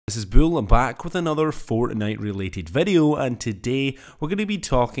This is Bull. I'm back with another Fortnite related video, and today we're going to be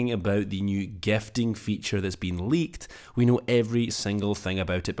talking about the new gifting feature that's been leaked. We know every single thing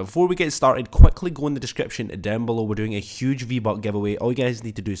about it. Before we get started, quickly go in the description down below. We're doing a huge V-Buck giveaway. All you guys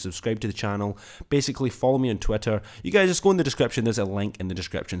need to do is subscribe to the channel, basically follow me on Twitter. You guys just go in the description, there's a link in the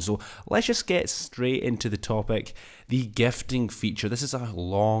description. So let's just get straight into the topic. The gifting feature. This is a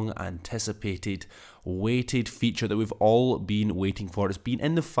long anticipated, waited feature that we've all been waiting for. It's been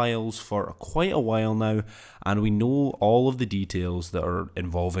in the files for quite a while now, and we know all of the details that are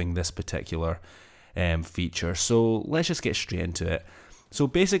involving this particular feature. So let's just get straight into it. So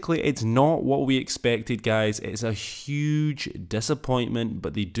basically, it's not what we expected, guys. It's a huge disappointment,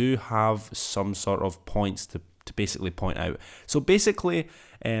 but they do have some sort of points to basically point out. So basically,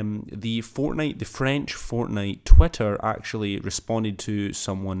 the French Fortnite Twitter actually responded to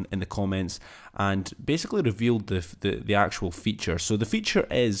someone in the comments and basically revealed the actual feature. So the feature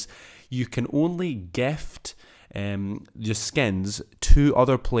is you can only gift the skins to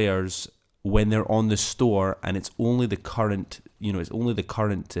other players when they're on the store, and it's only the current,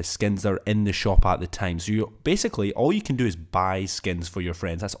 skins that are in the shop at the time. So you basically, all you can do is buy skins for your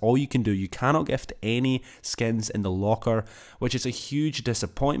friends. That's all you can do. You cannot gift any skins in the locker, which is a huge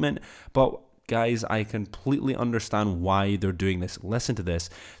disappointment. But guys, I completely understand why they're doing this. Listen to this.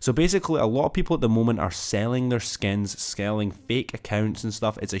 So basically, a lot of people at the moment are selling their skins, selling fake accounts and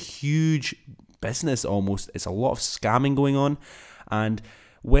stuff. It's a huge business almost. It's a lot of scamming going on, and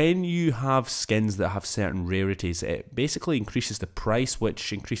when you have skins that have certain rarities, it basically increases the price,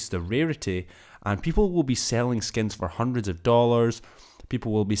 which increases the rarity, and people will be selling skins for hundreds of dollars.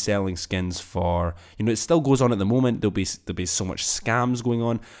 People will be selling skins for, it still goes on at the moment. There'll be so much scams going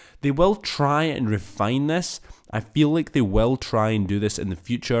on. They will try and refine this. I feel like they will try and do this in the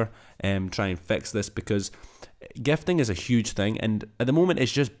future, try and fix this, because gifting is a huge thing, and at the moment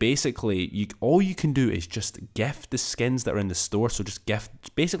it's just basically all you can do is just gift the skins that are in the store. So just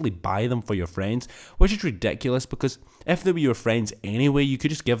basically buy them for your friends, which is ridiculous, because if they were your friends anyway, you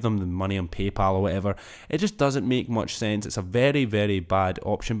could just give them the money on PayPal or whatever. It just doesn't make much sense. It's a very, very bad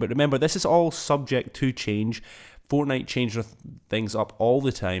option. But remember, this is all subject to change. Fortnite changes things up all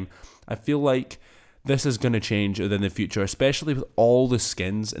the time. I feel like this is going to change within the future, especially with all the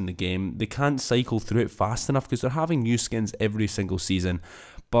skins in the game. They can't cycle through it fast enough because they're having new skins every single season.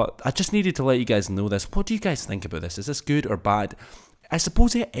 But I just needed to let you guys know this. What do you guys think about this? Is this good or bad? I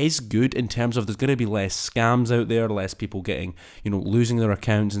suppose it is good in terms of there's going to be less scams out there, less people getting, losing their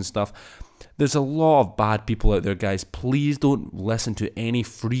accounts and stuff. There's a lot of bad people out there, guys. Please don't listen to any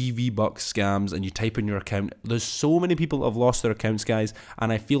free V-Buck scams and you type in your account. There's so many people that have lost their accounts, guys,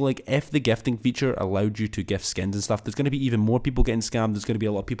 and I feel like if the gifting feature allowed you to gift skins and stuff, there's going to be even more people getting scammed. There's going to be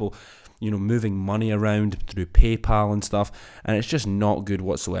a lot of people, moving money around through PayPal and stuff, and it's just not good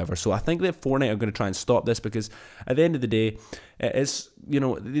whatsoever. So I think that Fortnite are going to try and stop this, because at the end of the day, it's,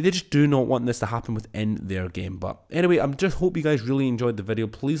 they just do not want this to happen within their game. But anyway, I just hope you guys really enjoyed the video.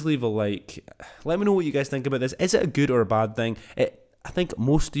 Please leave a like. Let me know what you guys think about this. Is it a good or a bad thing? I think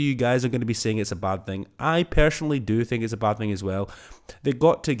most of you guys are going to be saying it's a bad thing. I personally do think it's a bad thing as well. They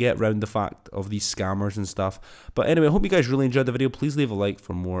got to get around the fact of these scammers and stuff. But anyway, I hope you guys really enjoyed the video. Please leave a like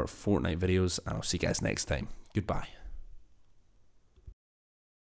for more Fortnite videos, and I'll see you guys next time. Goodbye.